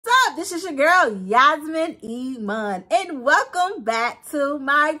This is your girl, Yasmin Iman, and welcome back to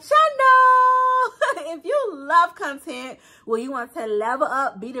my channel. If you love content where you want to level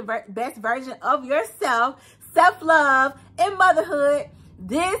up, be the best version of yourself, self-love, and motherhood,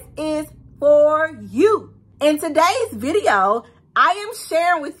 this is for you. In today's video, I am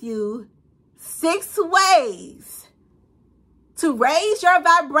sharing with you 6 ways to raise your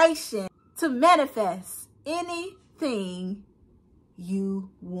vibration to manifest anything you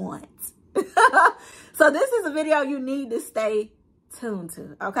want. So this is a video you need to stay tuned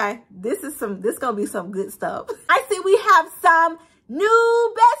to, okay? This gonna be some good stuff. I see we have some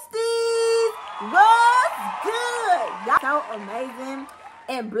new besties. What's good? Y'all so amazing.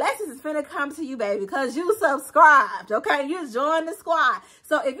 And blessings is finna come to you, baby, because you subscribed, okay? You joined the squad.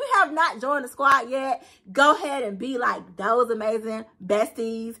 So if you have not joined the squad yet, go ahead and be like those amazing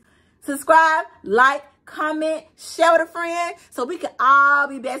besties. Subscribe, like, comment, share with a friend so we can all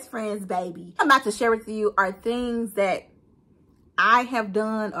be best friends, baby. I'm about to share with you are things that I have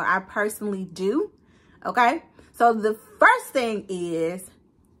done or I personally do, okay? So the first thing is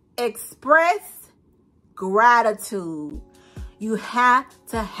express gratitude. You have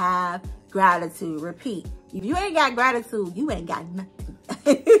to have gratitude. Repeat. If you ain't got gratitude, you ain't got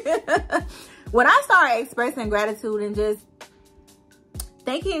nothing. When I started expressing gratitude and just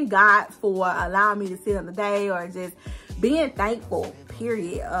thanking God for allowing me to see another day, or just being thankful,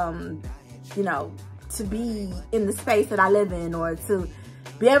 period. You know, to be in the space that I live in, or to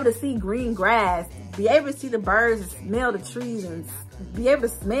be able to see green grass, be able to see the birds, smell the trees, and be able to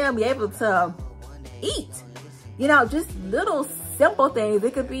smell, be able to eat. You know, just little simple things.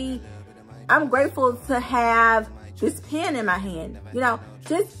 It could be, I'm grateful to have this pen in my hand. You know,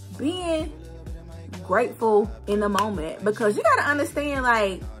 just being grateful in the moment, because you gotta understand,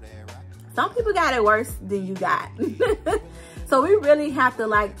 like, some people got it worse than you got. So we really have to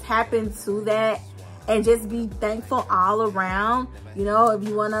like tap into that and just be thankful all around. You know, if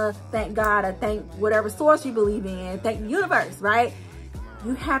you want to thank God or thank whatever source you believe in, thank the universe, right?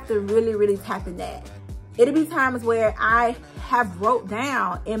 You have to really tap in that. It'll be times where I have wrote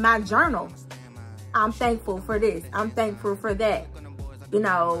down in my journal, I'm thankful for this, I'm thankful for that. You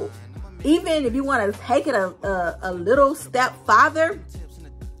know, even if you want to take it a little step farther,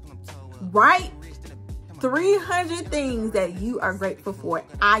 write 300 things that you are grateful for.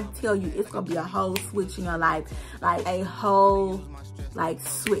 I tell you, it's going to be a whole switch in your life, like a whole like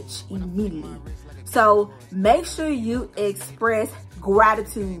switch immediately. So make sure you express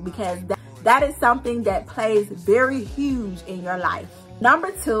gratitude, because that is something that plays very huge in your life. Number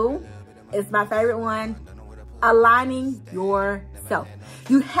 2 is my favorite one, aligning yourself.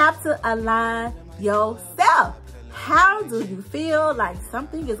 You have to align yourself. How do you feel like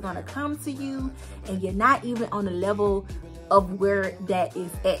something is going to come to you and you're not even on the level of where that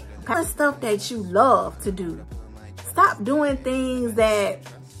is at? Kind of stuff that you love to do. Stop doing things that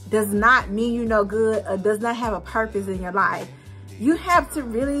does not mean you no good or does not have a purpose in your life. You have to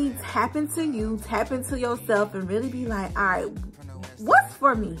really tap into you, tap into yourself, and really be like, all right, what's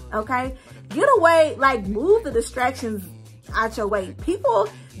for me, okay? Get away, like move the distractions out your way. People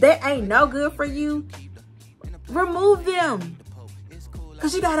that ain't no good for you, remove them.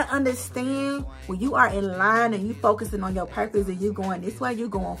 Because you got to understand, when you are in line and you focusing on your purpose and you going this way, you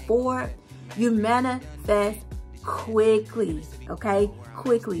going forward, you manifest quickly, okay?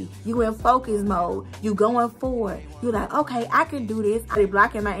 Quickly. You in focus mode. You going forward. You're like, okay, I can do this. They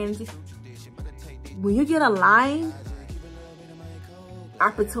blocking my energy. When you get aligned,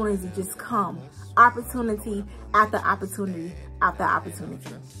 opportunities just come. Opportunity after opportunity after opportunity.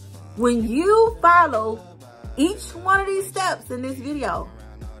 When you follow each one of these steps in this video,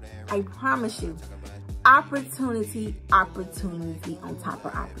 I promise you, opportunity on top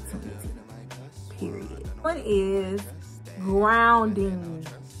of opportunity, period. One is grounding.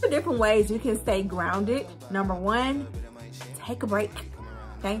 Different ways you can stay grounded. Number 1, take a break,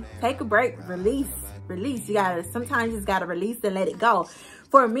 okay? Take a break, release. Sometimes you just gotta release and let it go.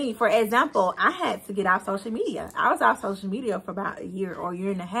 For me, for example, I had to get off social media. I was off social media for about a year or a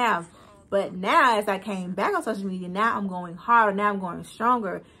year and a half. But now, as I came back on social media, now I'm going harder. Now I'm going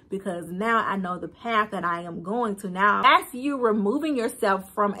stronger, because now I know the path that I am going to. Now, as you removing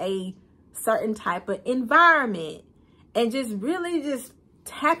yourself from a certain type of environment and just really just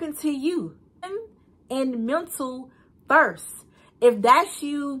tap into you and mental first. If that's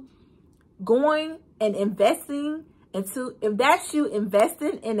you going and investing into, if that's you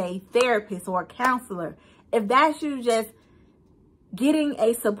investing in a therapist or a counselor, if that's you just getting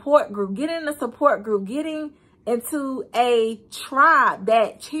a support group, getting into a tribe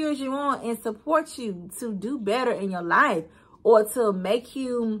that cheers you on and supports you to do better in your life, or to make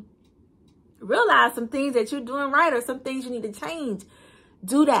you realize some things that you're doing right or some things you need to change,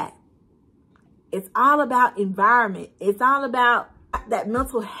 do that. It's all about environment. It's all about that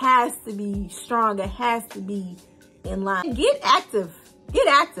mental has to be strong. It has to be in line. Get active. Get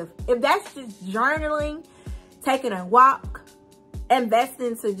active. If that's just journaling, taking a walk,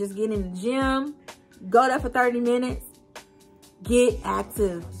 investing to just get in the gym, go there for 30 minutes, get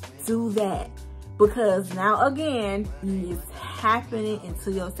active. Do that. Because now again, it's happening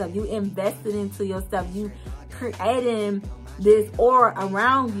into yourself. You invested into yourself. You creating this aura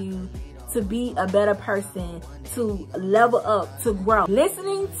around you to be a better person, to level up, to grow.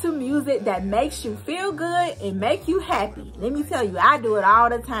 Listening to music that makes you feel good and make you happy. Let me tell you, I do it all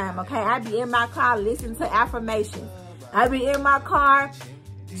the time, okay? I be in my car listening to affirmations. I be in my car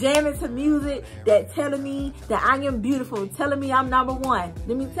jamming to music that telling me that I am beautiful, telling me I'm number one.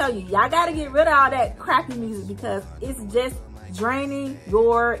 Let me tell you, y'all gotta get rid of all that crappy music because it's just draining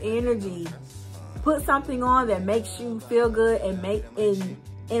your energy. Put something on that makes you feel good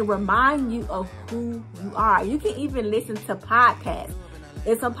and remind you of who you are. You can even listen to podcasts.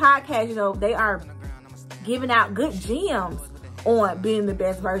 And some podcasts, you know, they are giving out good gems on being the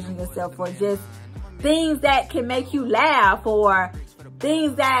best version of yourself, or just things that can make you laugh, or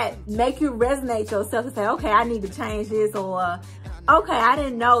things that make you resonate yourself and say, okay, I need to change this, or okay, I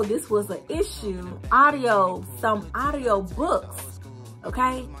didn't know this was an issue. Some audio books,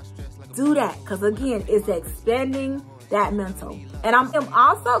 okay? Do that, because again, it's expanding that mental. And I'm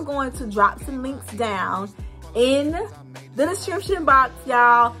also going to drop some links down in the description box,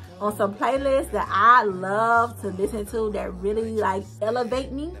 y'all, on some playlists that I love to listen to that really like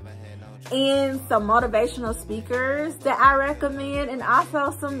elevate me, and some motivational speakers that I recommend, and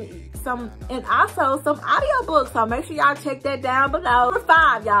also some audiobooks. So make sure y'all check that down below. Number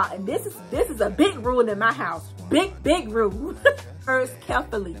 5, y'all, and this is a big rule in my house. Big rule. First,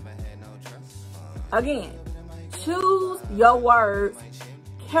 carefully. Again, choose your words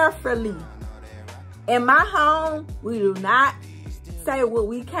carefully. In my home, we do not say what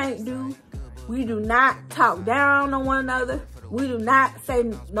we can't do. We do not talk down on one another. We do not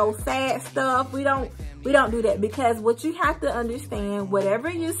say no sad stuff. We don't do that, because what you have to understand, whatever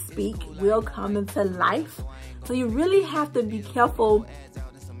you speak will come into life. So you really have to be careful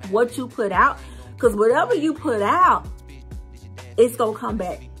what you put out, because whatever you put out, it's gonna come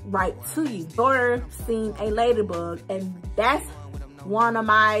back right to you. Daughter seen a ladybug, and that's one of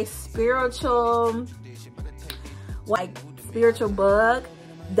my spiritual bug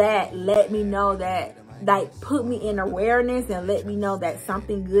that let me know that, like, put me in awareness and let me know that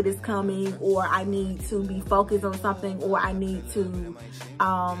something good is coming, or I need to be focused on something, or I need to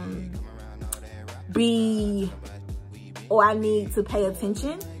pay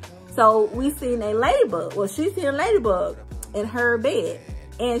attention. So we seen a ladybug. Well, she seen a ladybug in her bed,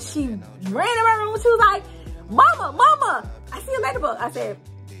 and she ran in my room. She was like, Mama, I see a ladybug. I said,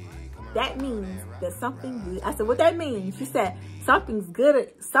 that means that something good. I said, what that means? She said, something good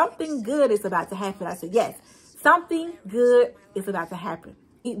is about to happen. I said, yes, something good is about to happen.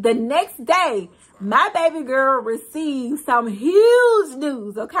 The next day, my baby girl received some huge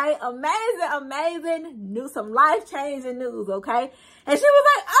news, okay? Amazing news, some life-changing news, okay? And she was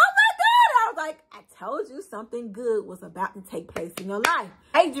like, oh my God. I was like, I told you something good was about to take place in your life.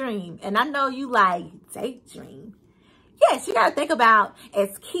 Daydream. And I know you like, daydream. Yes, you gotta think about,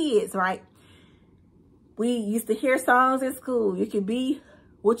 as kids, right? We used to hear songs in school. You can be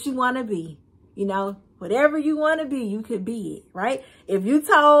what you want to be. You know, whatever you want to be, you could be it, right? If you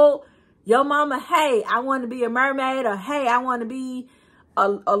told your mama, hey, I want to be a mermaid, or hey, I want to be a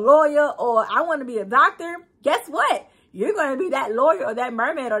lawyer, or I want to be a doctor, guess what? You're going to be that lawyer or that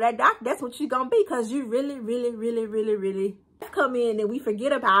mermaid or that doctor. That's what you're going to be, because you really come in, and we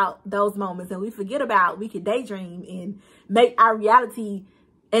forget about those moments, and we forget about, we can daydream and make our reality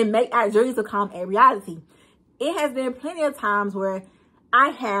and make our dreams become a reality. It has been plenty of times where I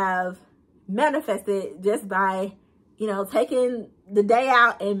have manifested just by, you know, taking the day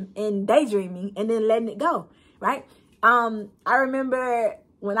out and daydreaming and then letting it go, right? I remember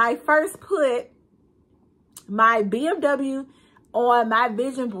when I first put my BMW on my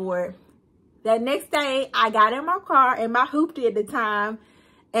vision board, that next day I got in my car, and my hoopty at the time,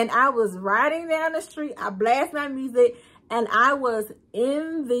 and I was riding down the street. I blasted my music, and I was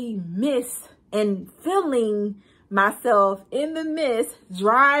in the mist and feeling myself in the mist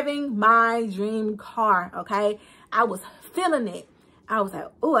driving my dream car, okay? I was feeling it. I was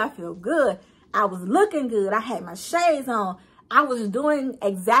like, oh, I feel good. I was looking good. I had my shades on. I was doing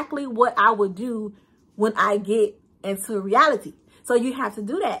exactly what I would do when I get into reality. So you have to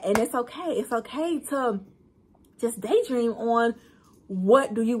do that, and it's okay. It's okay to just daydream on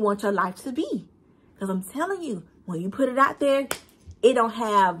what do you want your life to be? Because I'm telling you, when you put it out there, it don't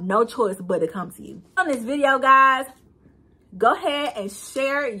have no choice but to come to you. On this video, guys, go ahead and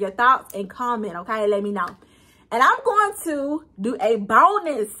share your thoughts and comment, okay? Let me know. And I'm going to do a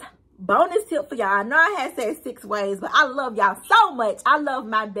bonus tip for y'all. I know I had said 6 ways, but I love y'all so much. I love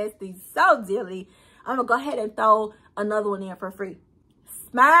my besties so dearly. I'm going to go ahead and throw another one in for free.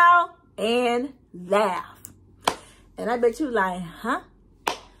 Smile and laugh. And I bet you like, huh?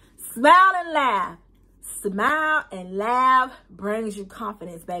 Smile and laugh. Smile and laugh brings you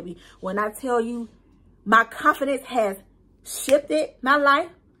confidence, baby. When I tell you, my confidence has shifted my life.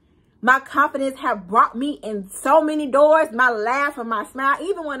 My confidence have brought me in so many doors. My laugh and my smile,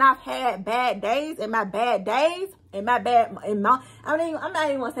 even when I've had bad days, I'm not even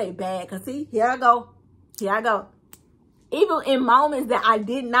gonna say bad, cause see, here I go. Even in moments that I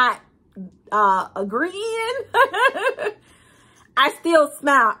did not agree in, I still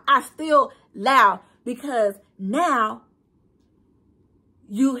smile. I still laugh, because now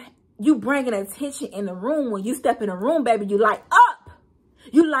you bringing attention in the room. When you step in a room, baby, you light up.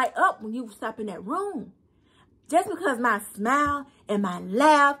 You light up when you step in that room. Just because my smile and my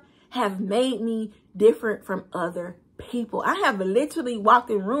laugh have made me different from other people. I have literally walked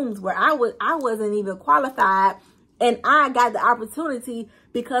in rooms where I wasn't even qualified, and I got the opportunity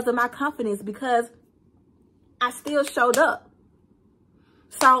because of my confidence, because I still showed up.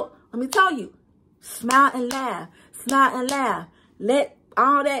 So let me tell you, smile and laugh. Smile and laugh. Let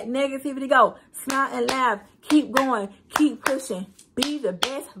all that negativity go. Smile and laugh. Keep going. Keep pushing. Be the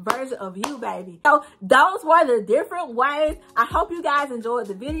best version of you, baby. So those were the different ways. I hope you guys enjoyed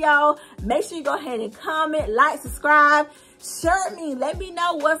the video. Make sure you go ahead and comment, like, subscribe. Share me. Let me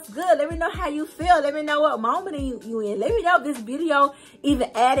know what's good. Let me know how you feel. Let me know what moment you in. Let me know if this video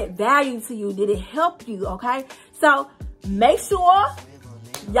even added value to you. Did it help you? Okay. So make sure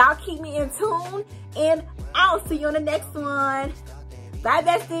y'all keep me in tune, and I'll see you on the next one. Bye,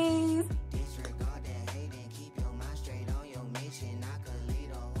 besties.